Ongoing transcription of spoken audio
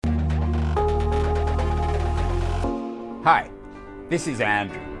Hi, this is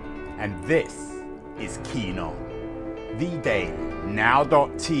Andrew, and this is Keen On, the daily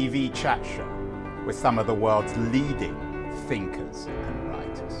now.tv chat show with some of the world's leading thinkers and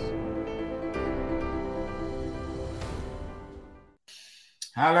writers.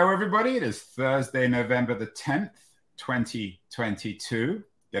 Hello, everybody. It is Thursday, November the 10th, 2022,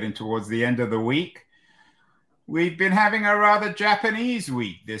 getting towards the end of the week. We've been having a rather Japanese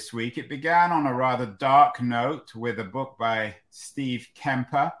week this week. It began on a rather dark note with a book by Steve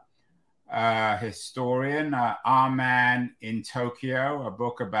Kemper, a historian, Our Man in Tokyo, a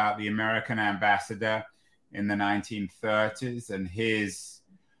book about the American ambassador in the 1930s and his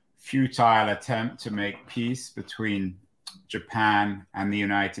futile attempt to make peace between Japan and the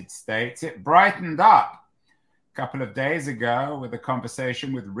United States. It brightened up a couple of days ago with a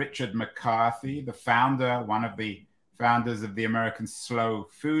conversation with Richard McCarthy, the founder, one of the founders of the American slow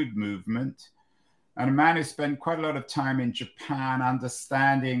food movement, and a man who spent quite a lot of time in Japan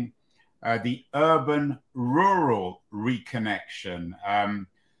understanding the urban-rural reconnection,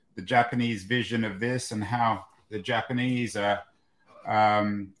 the Japanese vision of this and how the Japanese are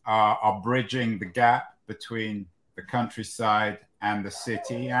bridging the gap between the countryside and the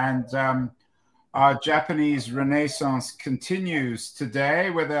city. And our Japanese Renaissance continues today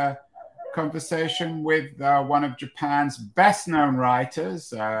with a conversation with one of Japan's best-known writers,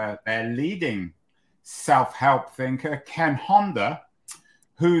 their leading self-help thinker, Ken Honda,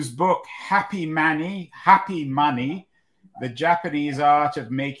 whose book, Happy Money, The Japanese Art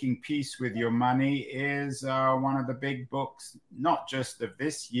of Making Peace with Your Money, is one of the big books, not just of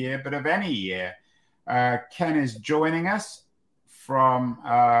this year, but of any year. Ken is joining us from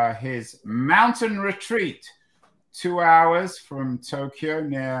his mountain retreat, 2 hours from Tokyo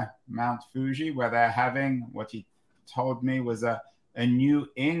near Mount Fuji, where they're having what he told me was a New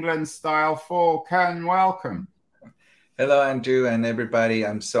England style fall. Ken, welcome. Hello, Andrew, and everybody.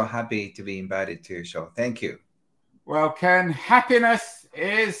 I'm so happy to be invited to your show. Thank you. Well, Ken, happiness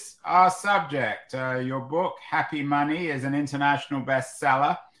is our subject. Your book, Happy Money, is an international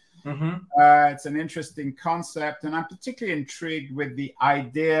bestseller. Mm-hmm. It's an interesting concept, and I'm particularly intrigued with the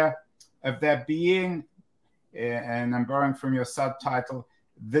idea of there being, and I'm borrowing from your subtitle,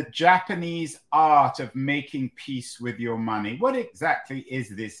 the Japanese art of making peace with your money. What exactly is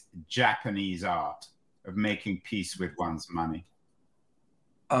this Japanese art of making peace with one's money?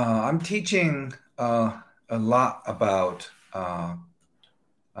 I'm teaching a lot about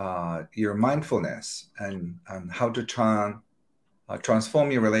your mindfulness and how to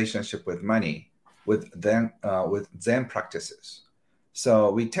transform your relationship with money with Zen practices.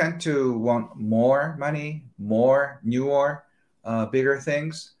 So we tend to want more money, more, newer, bigger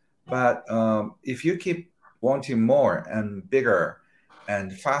things. But if you keep wanting more and bigger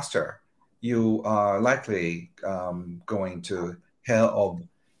and faster, you are likely going to hell of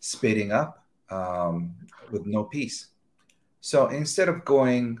speeding up with no peace. So instead of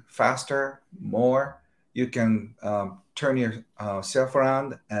going faster, more, you can turn yourself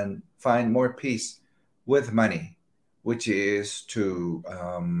around and find more peace with money, which is to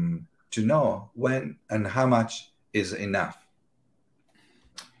know when and how much is enough.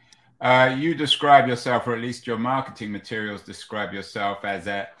 You describe yourself, or at least your marketing materials describe yourself as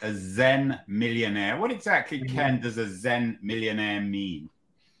a Zen millionaire. What exactly, Ken, does a Zen millionaire mean?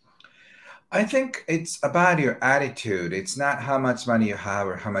 I think it's about your attitude. It's not how much money you have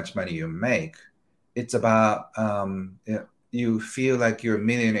or how much money you make. It's about you feel like you're a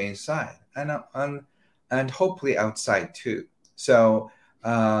millionaire inside and hopefully outside too. So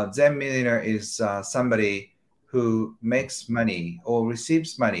Zen millionaire is somebody who makes money or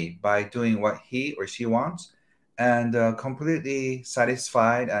receives money by doing what he or she wants and completely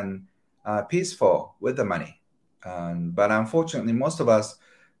satisfied and peaceful with the money. But unfortunately, most of us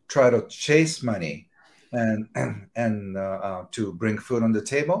try to chase money and to bring food on the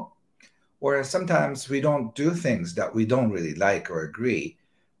table. Or sometimes we don't do things that we don't really like or agree.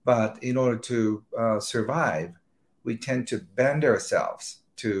 But in order to survive, we tend to bend ourselves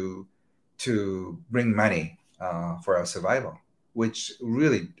to bring money for our survival, which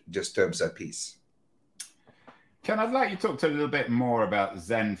really disturbs our peace. Ken, I'd like you to talk a little bit more about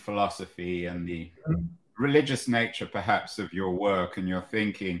Zen philosophy and the religious nature, perhaps, of your work and your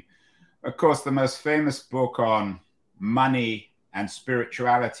thinking. Of course, the most famous book on money and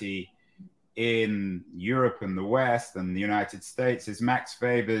spirituality in Europe and the West and the United States is Max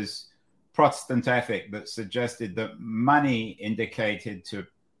Weber's Protestant Ethic, that suggested that money indicated to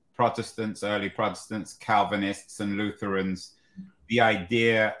Protestants, early Protestants, Calvinists, and Lutherans, the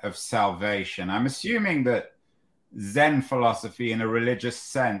idea of salvation. I'm assuming that Zen philosophy, in a religious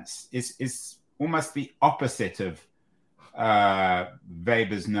sense, is almost the opposite of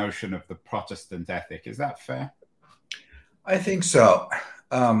Weber's notion of the Protestant ethic. Is that fair? I think so.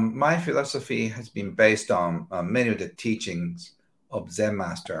 My philosophy has been based on many of the teachings of Zen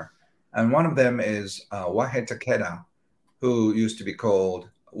master, and one of them is Wahei Takeda, who used to be called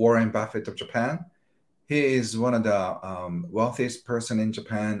Warren Buffett of Japan. He is one of the wealthiest person in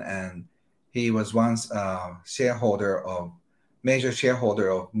Japan, and he was once a major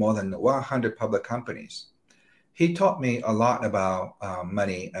shareholder of more than 100 public companies. He taught me a lot about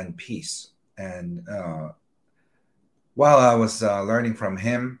money and peace. And while I was learning from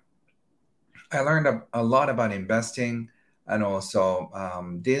him, I learned a lot about investing and also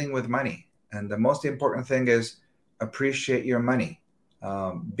dealing with money. And the most important thing is appreciate your money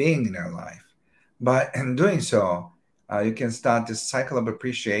being in your life. But in doing so, you can start this cycle of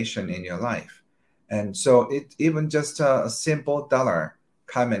appreciation in your life. And so it even just a simple dollar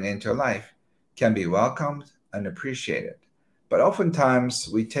coming into your life can be welcomed and appreciated. But oftentimes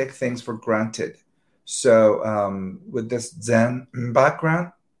we take things for granted. So with this Zen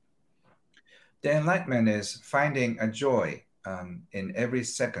background, the enlightenment is finding a joy in every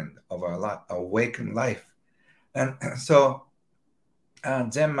second of our awakened life. And so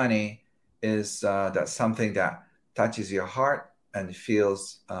Zen money is that's something that touches your heart and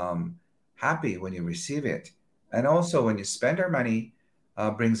feels happy when you receive it. And also when you spend our money,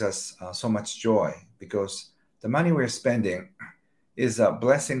 brings us so much joy because the money we're spending is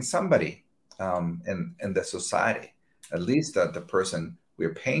blessing somebody in the society, at least the person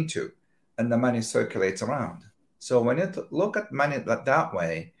we're paying to, and the money circulates around. So when you look at money that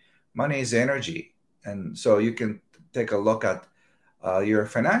way, money is energy. And so you can take a look at your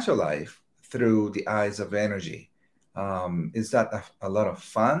financial life through the eyes of energy. Is that a lot of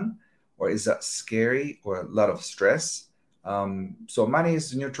fun, or is that scary, or a lot of stress? So money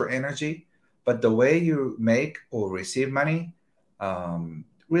is neutral energy, but the way you make or receive money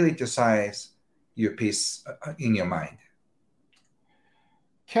really decides your peace in your mind.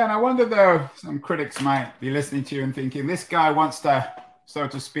 Ken, I wonder though, some critics might be listening to you and thinking, this guy wants to, so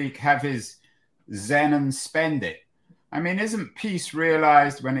to speak, have his Zen and spend it. I mean, isn't peace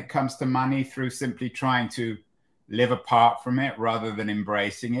realized when it comes to money through simply trying to live apart from it rather than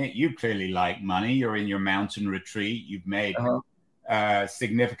embracing it? You clearly like money. You're in your mountain retreat. You've made a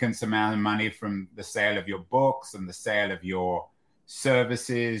significant amount of money from the sale of your books and the sale of your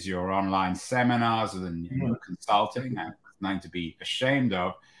services, your online seminars, and your consulting. Nothing to be ashamed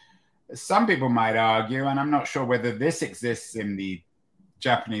of. Some people might argue, and I'm not sure whether this exists in the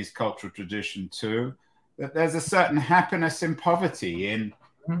Japanese cultural tradition too, that there's a certain happiness in poverty, in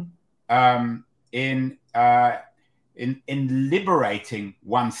liberating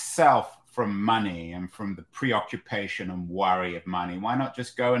oneself from money and from the preoccupation and worry of money. Why not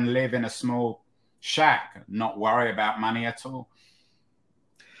just go and live in a small shack and not worry about money at all?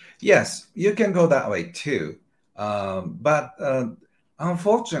 Yes, you can go that way too. But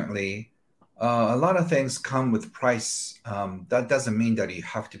unfortunately, a lot of things come with price. That doesn't mean that you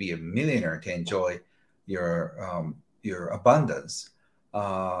have to be a millionaire to enjoy your abundance.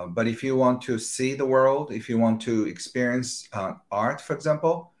 But if you want to see the world, if you want to experience art, for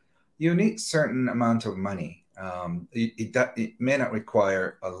example, you need certain amount of money. It may not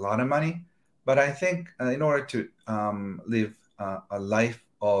require a lot of money, but I think in order to live a life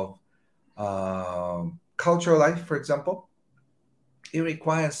of cultural life, for example, it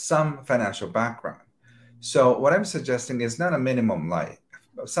requires some financial background. So what I'm suggesting is not a minimum life.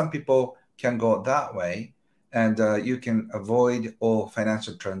 Some people can go that way, and you can avoid all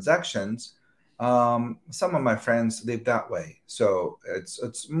financial transactions. Some of my friends live that way. So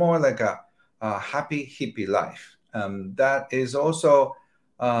it's more like a happy hippie life. That is also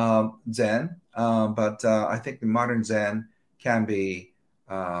Zen, but I think the modern Zen can be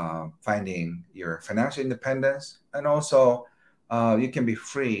finding your financial independence, and also you can be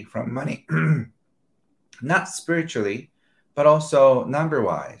free from money, not spiritually, but also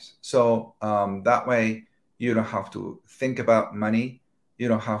number-wise. So that way you don't have to think about money. You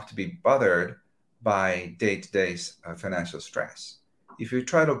don't have to be bothered by day-to-day financial stress. If you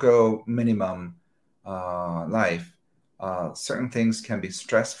try to go minimum life, certain things can be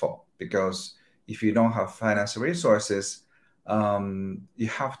stressful, because if you don't have financial resources, you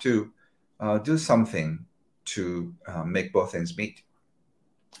have to do something to make both ends meet.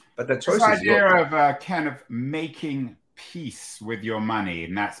 But the choice this is yours. idea of kind of making peace with your money,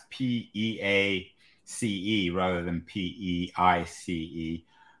 and that's PEACE rather than PEICE.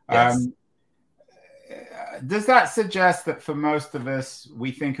 Yes. Does that suggest that for most of us,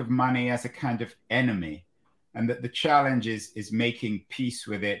 we think of money as a kind of enemy, and that the challenge is making peace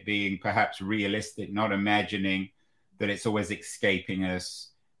with it, being perhaps realistic, not imagining that it's always escaping us,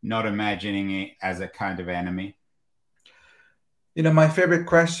 not imagining it as a kind of enemy? My favorite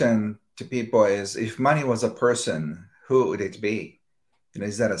question to people is, if money was a person, who would it be?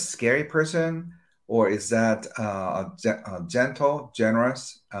 Is that a scary person, or is that a gentle,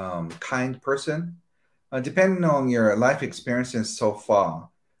 generous, kind person? Depending on your life experiences so far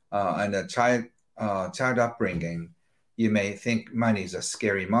and a child upbringing, you may think money is a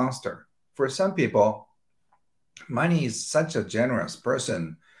scary monster. For some people, money is such a generous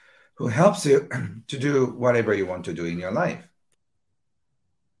person who helps you to do whatever you want to do in your life.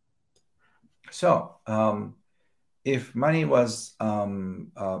 So, if money was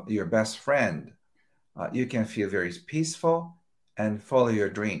your best friend, you can feel very peaceful and follow your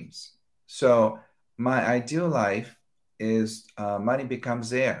dreams. So, my ideal life is money becomes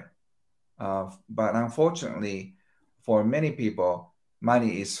there. But unfortunately, for many people,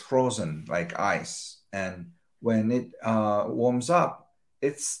 money is frozen like ice. And when it warms up,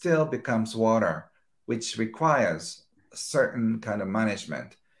 it still becomes water, which requires a certain kind of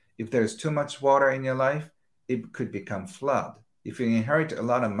management. If there's too much water in your life, it could become flood. If you inherit a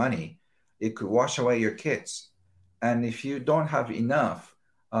lot of money, it could wash away your kids. And if you don't have enough,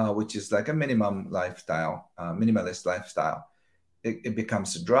 which is like a minimalist lifestyle, it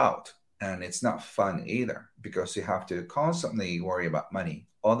becomes a drought. And it's not fun either, because you have to constantly worry about money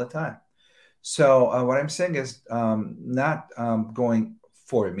all the time. So what I'm saying is not going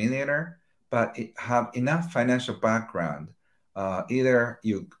for a millionaire, but have enough financial background. Either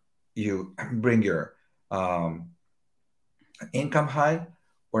you bring your income high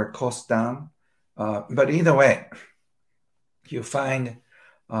or cost down, but either way, you find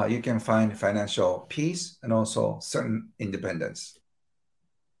you can find financial peace and also certain independence.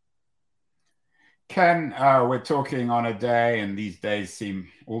 Ken, we're talking on a day, and these days seem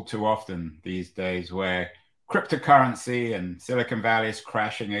all too often these days, where cryptocurrency and Silicon Valley is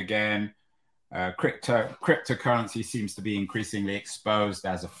crashing again. Cryptocurrency seems to be increasingly exposed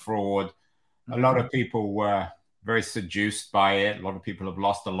as a fraud. A lot of people were very seduced by it. A lot of people have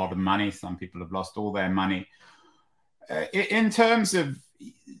lost a lot of money. Some people have lost all their money. In terms of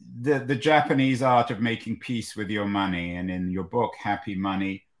the Japanese art of making peace with your money, and in your book, Happy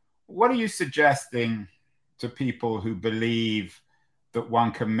Money, what are you suggesting to people who believe that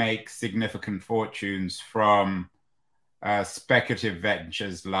one can make significant fortunes from speculative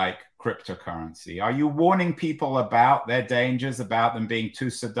ventures like cryptocurrency? Are you warning people about their dangers, about them being too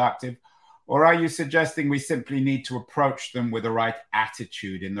seductive? Or are you suggesting we simply need to approach them with the right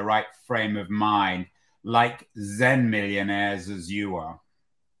attitude, in the right frame of mind, like Zen millionaires as you are?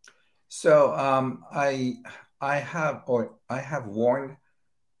 So I have warned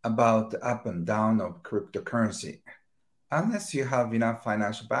about the up and down of cryptocurrency. Unless you have enough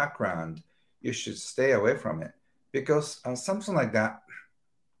financial background, you should stay away from it, because something like that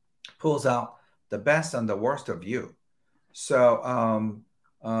pulls out the best and the worst of you. So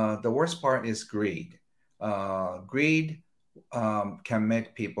the worst part is greed. Greed can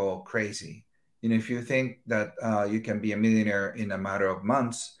make people crazy. If you think that you can be a millionaire in a matter of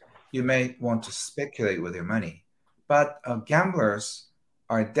months, you may want to speculate with your money. But gamblers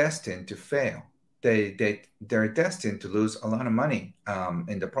are destined to fail. They're destined to lose a lot of money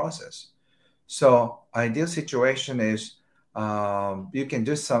in the process. So ideal situation is you can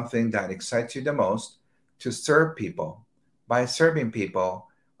do something that excites you the most to serve people. By serving people,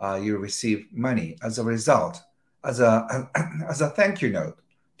 you receive money as a result, as a as a thank you note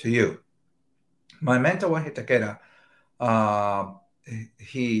to you. My mentor Wahei Takeda, uh,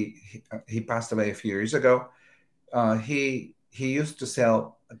 he passed away a few years ago. He used to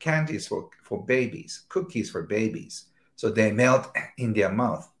sell candies for babies, cookies for babies, so they melt in their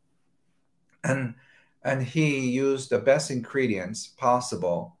mouth, and he used the best ingredients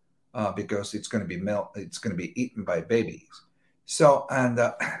possible because it's going to be eaten by babies. So and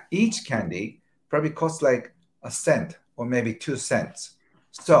each candy probably costs like a cent or maybe 2 cents.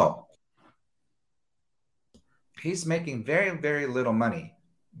 So he's making very very little money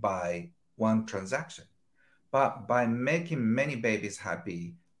by one transaction. But by making many babies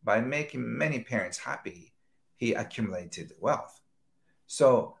happy, by making many parents happy, he accumulated wealth.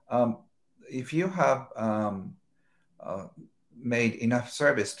 So if you have uh, made enough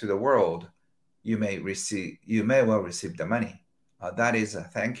service to the world, you may well receive the money. That is a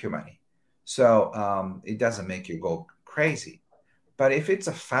thank you money. So it doesn't make you go crazy. But if it's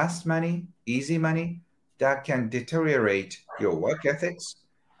a fast money, easy money, that can deteriorate your work ethics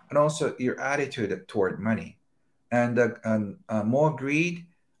and also your attitude toward money. And more greed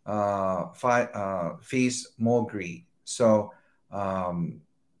feeds more greed. So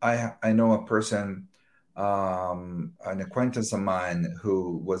I know a person an acquaintance of mine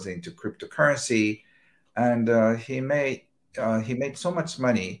who was into cryptocurrency, and he made so much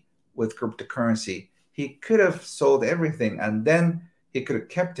money with cryptocurrency. He could have sold everything, and then he could have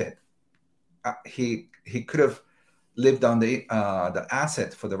kept it. He could have lived on the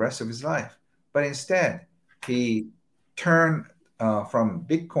asset for the rest of his life, but instead he turned from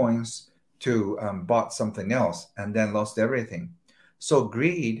bitcoins to bought something else and then lost everything. So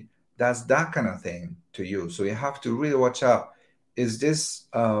greed does that kind of thing to you. So you have to really watch out. Is this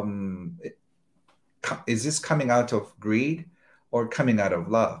coming out of greed or coming out of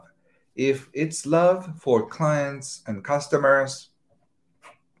love? If it's love for clients and customers,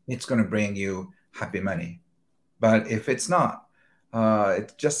 it's going to bring you happy money. But if it's not,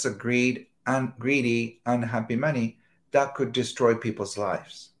 it's just a greedy, unhappy money that could destroy people's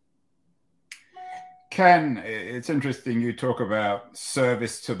lives. Ken, it's interesting you talk about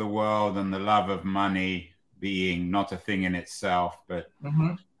service to the world and the love of money being not a thing in itself, but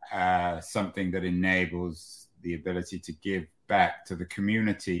something that enables the ability to give back to the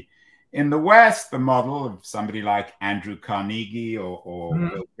community. In the West, the model of somebody like Andrew Carnegie or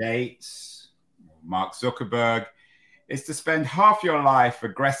Bill Gates, or Mark Zuckerberg, is to spend half your life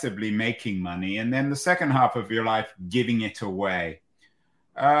aggressively making money and then the second half of your life giving it away.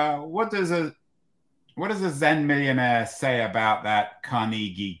 What does a Zen millionaire say about that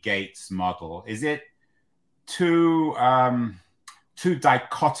Carnegie Gates model? Is it too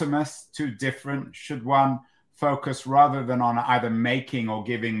dichotomous, too different? Should one focus, rather than on either making or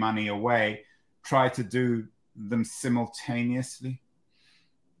giving money away, try to do them simultaneously?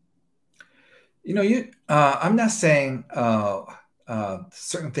 I'm not saying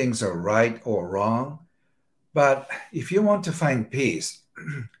certain things are right or wrong, but if you want to find peace,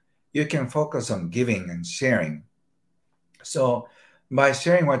 you can focus on giving and sharing. So by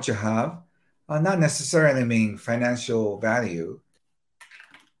sharing what you have, not necessarily mean financial value,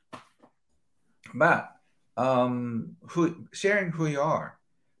 but sharing who you are.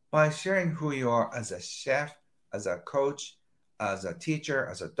 By sharing who you are as a chef, as a coach, as a teacher,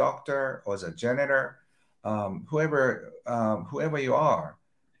 as a doctor, or as a janitor, whoever you are,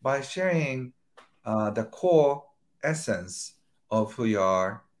 by sharing the core essence of who you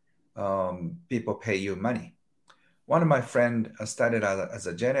are, people pay you money. One of my friends started as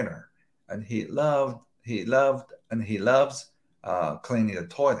a janitor, and he loves cleaning the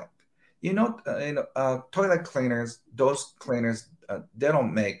toilet. Toilet cleaners, those cleaners, they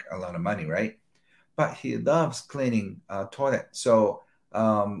don't make a lot of money, right? But he loves cleaning toilet. So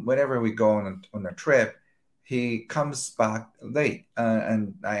whenever we go on a trip, he comes back late,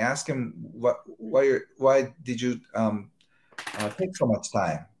 and I ask him, why did you take so much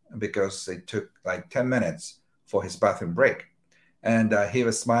time? Because it took like 10 minutes for his bathroom break. And he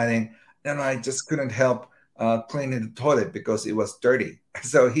was smiling, and I just couldn't help cleaning the toilet because it was dirty.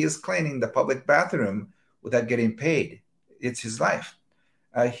 So he is cleaning the public bathroom without getting paid. It's his life.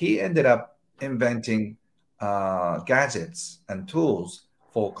 He ended up inventing gadgets and tools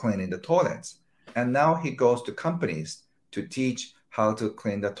for cleaning the toilets. And now he goes to companies to teach how to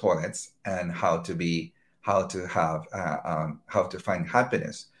clean the toilets and how to find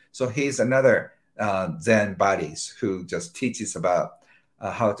happiness. So he's another Zen buddies who just teaches about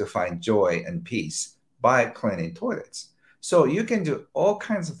how to find joy and peace by cleaning toilets. So you can do all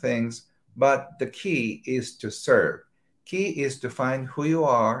kinds of things, but the key is to serve. Key is to find who you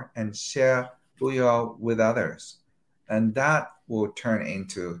are and share who you are with others. And that will turn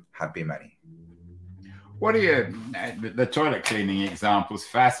into happy money. What are the toilet cleaning example is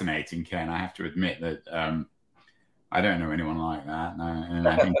fascinating, Ken. I have to admit that I don't know anyone like that. And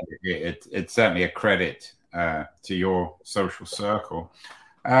I think it's certainly a credit to your social circle.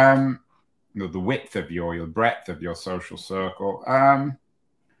 The width of your breadth of your social circle.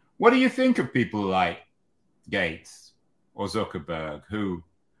 What do you think of people like Gates or Zuckerberg, who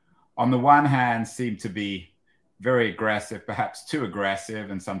on the one hand seem to be very aggressive, perhaps too aggressive,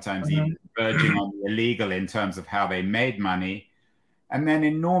 and sometimes even verging on the illegal in terms of how they made money, and then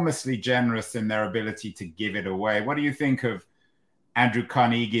enormously generous in their ability to give it away? What do you think of Andrew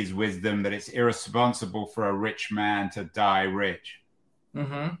Carnegie's wisdom that it's irresponsible for a rich man to die rich?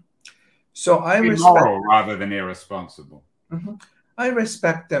 So I respect immoral rather than irresponsible. I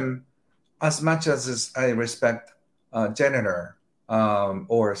respect them as much as I respect a janitor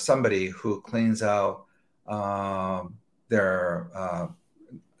or somebody who cleans out their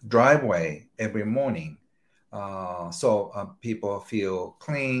driveway every morning, so people feel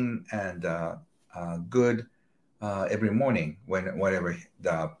clean and good every morning whenever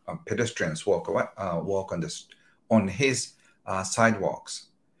the pedestrians walk on his sidewalks.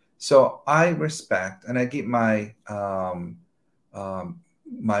 So I respect and I give um,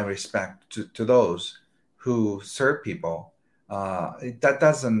 my respect to those who serve people. That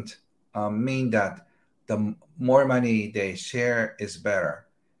doesn't mean that the more money they share is better.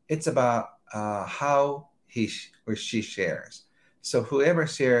 It's about how or she shares. So whoever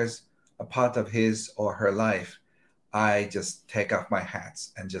shares a part of his or her life, I just take off my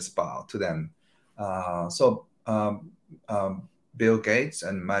hats and just bow to them. So Bill Gates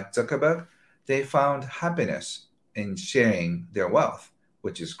and Mark Zuckerberg, they found happiness in sharing their wealth,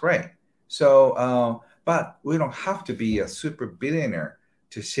 which is great. But we don't have to be a super billionaire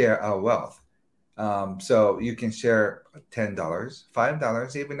to share our wealth. So you can share $10,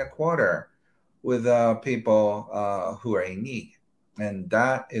 $5, even a quarter with people who are in need. And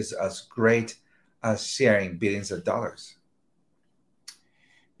that is as great as sharing billions of dollars.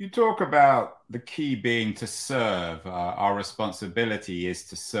 You talk about the key being to serve. Our responsibility is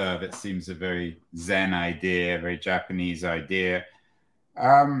to serve. It seems a very Zen idea, a very Japanese idea.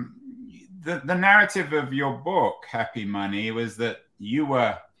 Um, the narrative of your book, Happy Money, was that you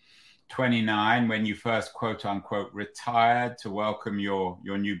were 29 when you first, quote unquote, retired to welcome your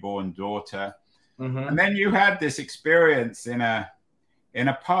newborn daughter. Mm-hmm. And then you had this experience in a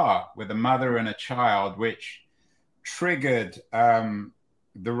park with a mother and a child, which triggered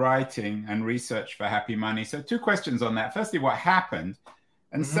the writing and research for Happy Money. So two questions on that. Firstly, what happened?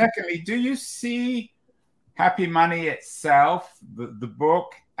 And Mm-hmm. secondly, do you see Happy Money itself, the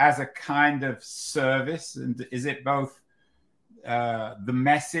book, as a kind of service? And is it both the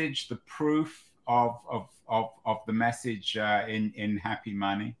message, the proof of the message in Happy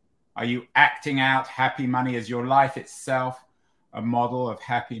Money? Are you acting out Happy Money as your life itself, a model of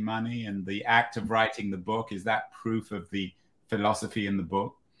Happy Money, and the act of writing the book, is that proof of the philosophy in the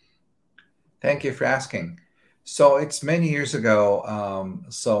book? Thank you for asking. So it's many years ago.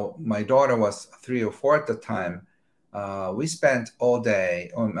 So my daughter was 3 or 4 at the time. We spent all day,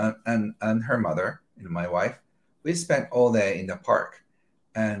 and her mother, my wife, we spent all day in the park.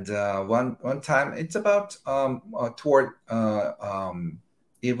 And one time, it's about toward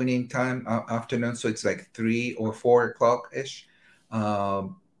evening time, afternoon. So it's like 3 or 4 o'clock ish.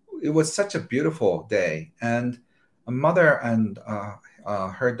 It was such a beautiful day, and a mother and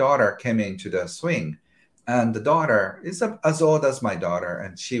her daughter came into the swing, and the daughter is as old as my daughter,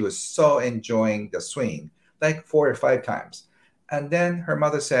 and she was so enjoying the swing, like 4 or 5 times. And then her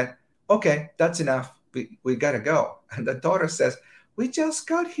mother said, "Okay, that's enough. We gotta go." And the daughter says, "We just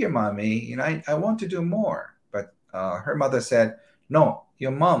got here, mommy. I want to do more." But her mother said, "No,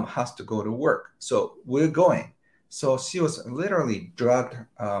 your mom has to go to work, so we're going." So she was literally drugged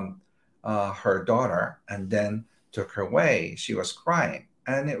her daughter and then took her away. She was crying,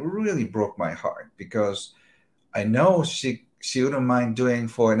 and it really broke my heart because I know she wouldn't mind doing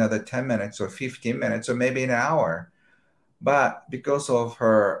for another 10 minutes or 15 minutes or maybe an hour, but because of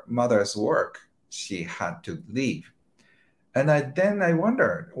her mother's work, she had to leave. And I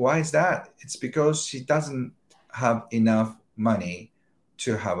wondered, why is that? It's because she doesn't have enough money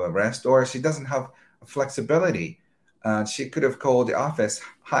to have a rest, or she doesn't have flexibility. She could have called the office.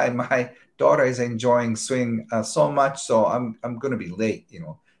 "Hi, my daughter is enjoying swing so much, so I'm going to be late."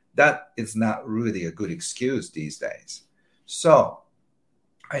 That is not really a good excuse these days. So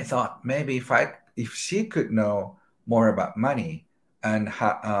I thought maybe if she could know more about money, and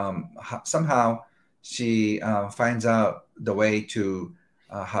somehow she finds out the way to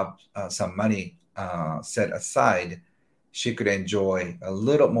have some money set aside, she could enjoy a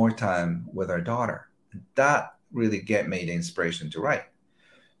little more time with her daughter. That really gave me the inspiration to write.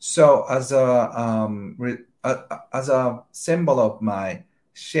 So as a symbol of my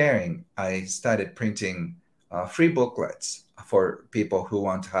sharing, I started printing free booklets for people who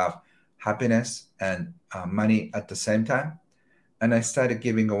want to have happiness and money at the same time, and I started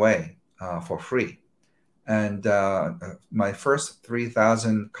giving away for free. And my first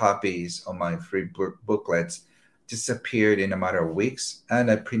 3,000 copies of my free booklets disappeared in a matter of weeks,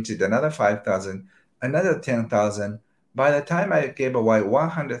 and I printed another 5,000, another 10,000. By the time I gave away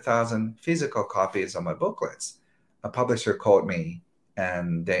 100,000 physical copies of my booklets, a publisher called me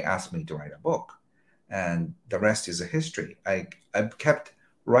and they asked me to write a book. And the rest is a history. I've kept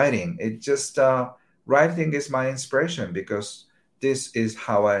writing. Writing is my inspiration because this is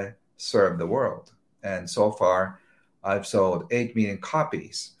how I serve the world. And so far, I've sold 8 million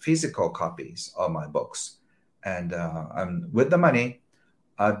copies, physical copies of my books. And with the money,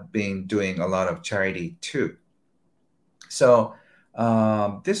 I've been doing a lot of charity too. So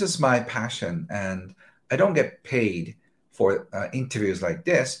this is my passion, and I don't get paid for interviews like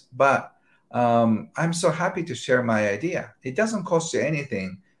this, but I'm so happy to share my idea. It doesn't cost you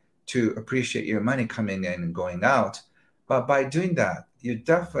anything to appreciate your money coming in and going out. But by doing that, you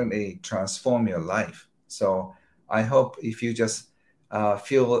definitely transform your life. So I hope if you just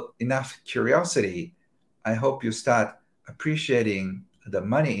feel enough curiosity, I hope you start appreciating the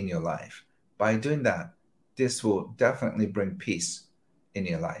money in your life. By doing that, this will definitely bring peace in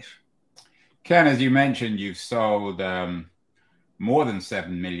your life. Ken, as you mentioned, you've sold more than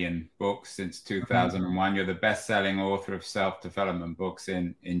 7 million books since 2001. You're the best-selling author of self-development books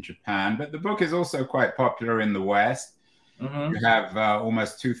in Japan, but the book is also quite popular in the West. You have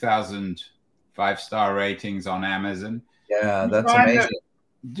almost 2,000 five-star ratings on Amazon. Yeah, that's amazing.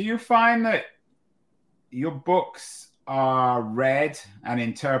 Do you find that your books are read and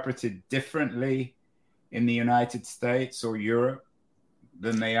interpreted differently in the United States or Europe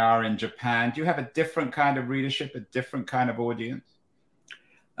than they are in Japan? Do you have a different kind of readership, a different kind of audience?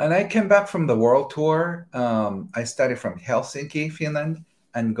 And I came back from the world tour. I started from Helsinki, Finland,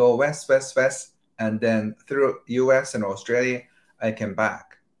 and go west, west, west, and then through US and Australia, I came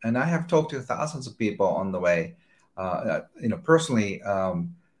back. And I have talked to thousands of people on the way. Personally,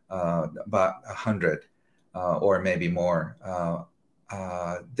 about 100 or maybe more.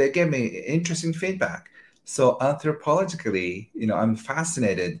 They gave me interesting feedback. So anthropologically, I'm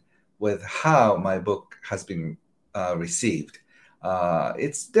fascinated with how my book has been received.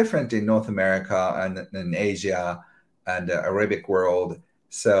 It's different in North America and in Asia and the Arabic world.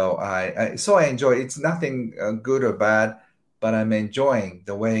 So I enjoy it. It's nothing good or bad, but I'm enjoying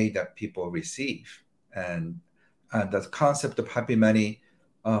the way that people receive. And the concept of happy money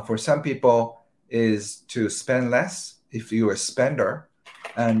for some people is to spend less if you're a spender.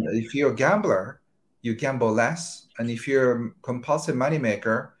 And if you're a gambler, you gamble less. And if you're a compulsive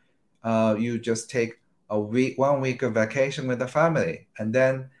moneymaker, you just take 1 week of vacation with the family. And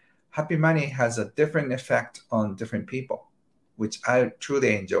then happy money has a different effect on different people, which I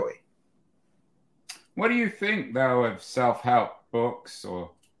truly enjoy. What do you think, though, of self-help books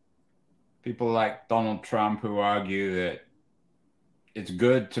or people like Donald Trump who argue that it's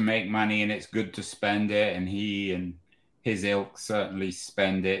good to make money and it's good to spend it, and he and his ilk certainly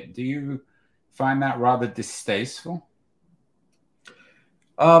spend it? Do you find that rather distasteful?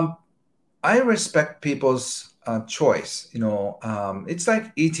 I respect people's choice. It's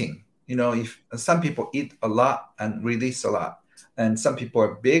like eating. If some people eat a lot and release a lot, and some people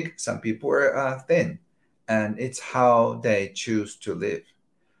are big, some people are thin, and it's how they choose to live.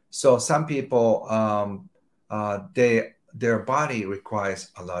 So some people, their body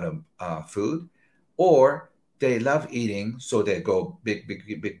requires a lot of food, or they love eating, so they go big,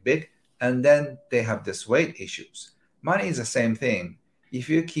 big, big, big, and then they have this weight issues. Money is the same thing. If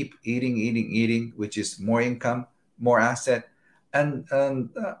you keep eating, which is more income, more asset, and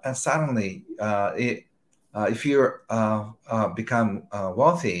suddenly, if you become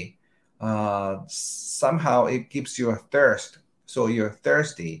wealthy, somehow it gives you a thirst. So you're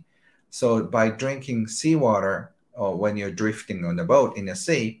thirsty. So by drinking seawater, or when you're drifting on the boat in the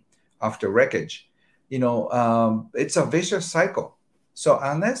sea after wreckage, it's a vicious cycle. So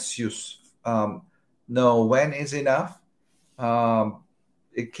unless you know when is enough,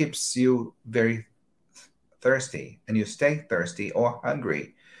 it keeps you very thirsty, and you stay thirsty or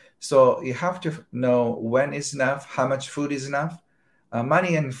hungry. So you have to know when is enough, how much food is enough.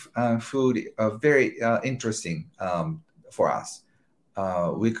 Money and food are very interesting for us.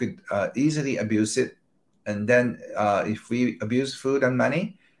 We could easily abuse it. And then if we abuse food and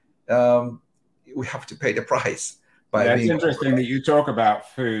money, we have to pay the price. It's interesting that you talk about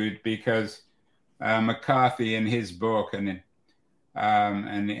food, because McCarthy in his book and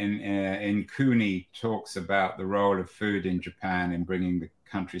in Kuni talks about the role of food in Japan in bringing the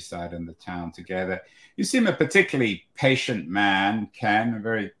countryside and the town together. You seem a particularly patient man, Ken, a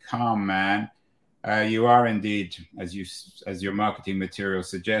very calm man. You are indeed, as your marketing material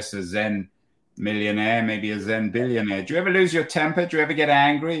suggests, a Zen millionaire, maybe a Zen billionaire. Do you ever lose your temper? Do you ever get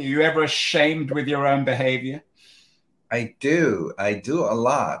angry? Are you ever ashamed with your own behavior? I do a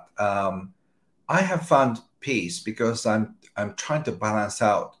lot. I have found peace because I'm trying to balance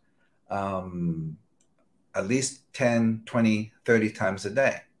out at least 10, 20, 30 times a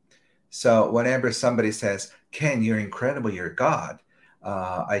day. So whenever somebody says, Ken, you're incredible, you're God,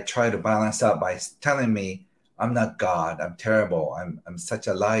 I try to balance out by telling me, I'm not God, I'm terrible, I'm such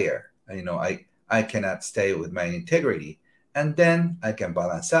a liar. I cannot stay with my integrity. And then I can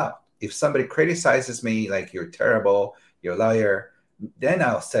balance out. If somebody criticizes me like you're terrible, you're a liar, then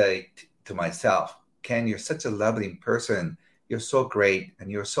I'll say to myself, Ken, you're such a lovely person. You're so great and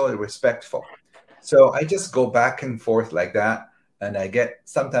you're so respectful. So I just go back and forth like that. And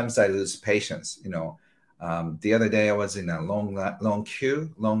sometimes I lose patience. The other day I was in a long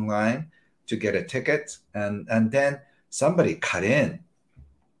line to get a ticket, and then somebody cut in,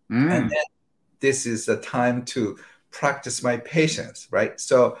 and then this is the time to practice my patience, right?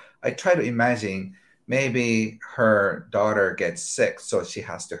 So I try to imagine maybe her daughter gets sick, so she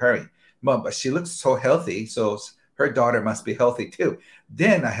has to hurry. But she looks so healthy, so her daughter must be healthy too.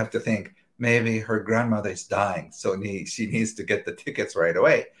 Then I have to think maybe her grandmother is dying, so she needs to get the tickets right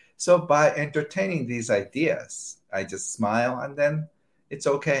away. So by entertaining these ideas, I just smile, and then it's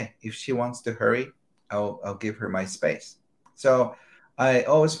okay. If she wants to hurry, I'll give her my space. So I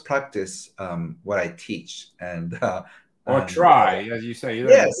always practice what I teach, or and try, as you say. You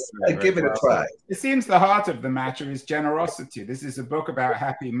don't yes, need to I do it give it a well. try. It seems the heart of the matter is generosity. This is a book about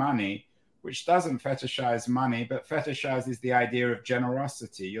happy money, which doesn't fetishize money, but fetishizes the idea of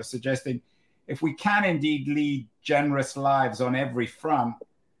generosity. You're suggesting if we can indeed lead generous lives on every front,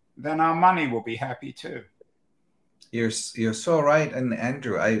 then our money will be happy too. You're so right, and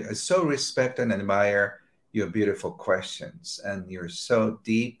Andrew, I so respect and admire your beautiful questions, and you're so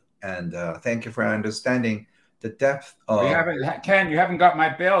deep. And thank you for understanding the depth We of. haven't, Ken, you haven't got my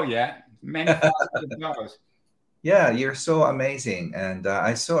bill yet. Many thousands of dollars. Yeah, you're so amazing, and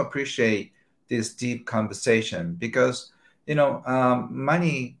I so appreciate this deep conversation because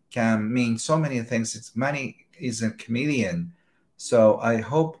money can mean so many things. Money is a chameleon, so I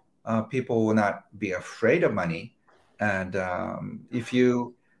hope people will not be afraid of money, and if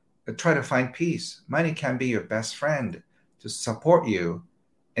you try to find peace, money can be your best friend to support you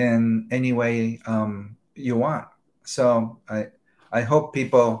in any way you want. So I hope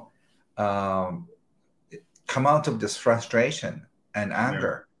people. Come out of this frustration and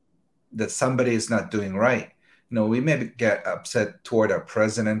anger that somebody is not doing right. We may get upset toward our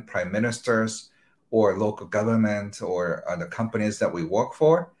president, prime ministers, or local government, or the companies that we work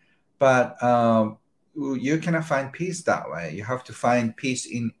for, but you cannot find peace that way. You have to find peace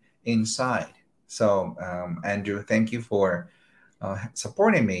inside. So, Andrew, thank you for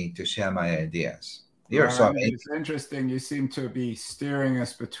supporting me to share my ideas. You're so amazing. It's interesting. You seem to be steering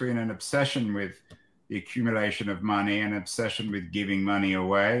us between an obsession with the accumulation of money and obsession with giving money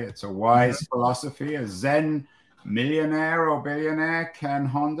away. It's a wise philosophy, a Zen millionaire or billionaire, Ken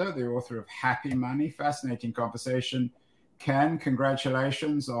Honda, the author of Happy Money. Fascinating conversation. Ken,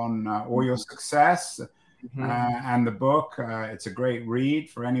 congratulations on all your success and the book. It's a great read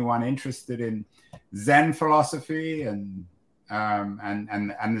for anyone interested in Zen philosophy and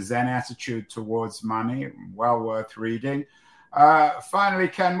the Zen attitude towards money. Well worth reading. Finally,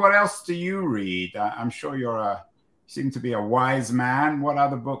 Ken, what else do you read? I'm sure you seem to be a wise man. What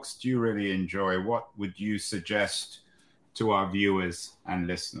other books do you really enjoy? What would you suggest to our viewers and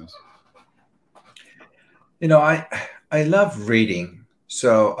listeners? I love reading.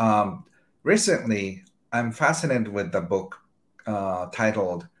 So recently, I'm fascinated with the book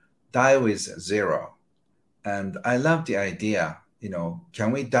titled "Die with Zero," and I love the idea.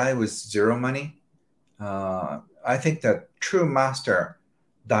 Can we die with zero money? I think that true master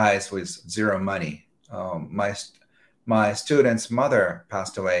dies with zero money. My student's mother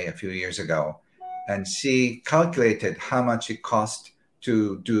passed away a few years ago, and she calculated how much it cost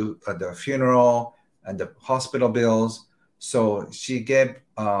to do the funeral and the hospital bills. So she gave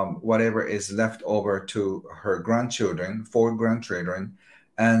whatever is left over to her grandchildren, 4 grandchildren,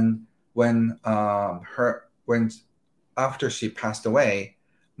 and when after she passed away,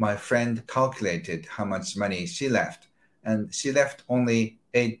 my friend calculated how much money she left, and she left only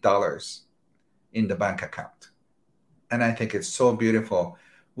 $8 in the bank account. And I think it's so beautiful.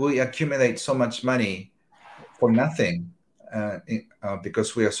 We accumulate so much money for nothing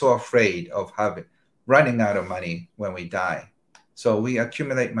because we are so afraid of running out of money when we die. So we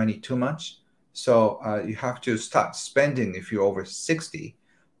accumulate money too much. So you have to start spending if you're over 60.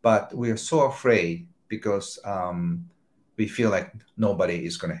 But we are so afraid because we feel like nobody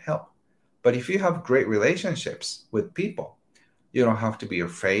is going to help. But if you have great relationships with people, you don't have to be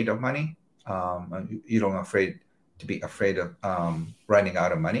afraid of money. You don't be afraid of running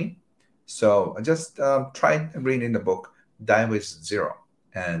out of money. So just try reading the book Die with Zero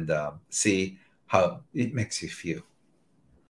and see how it makes you feel.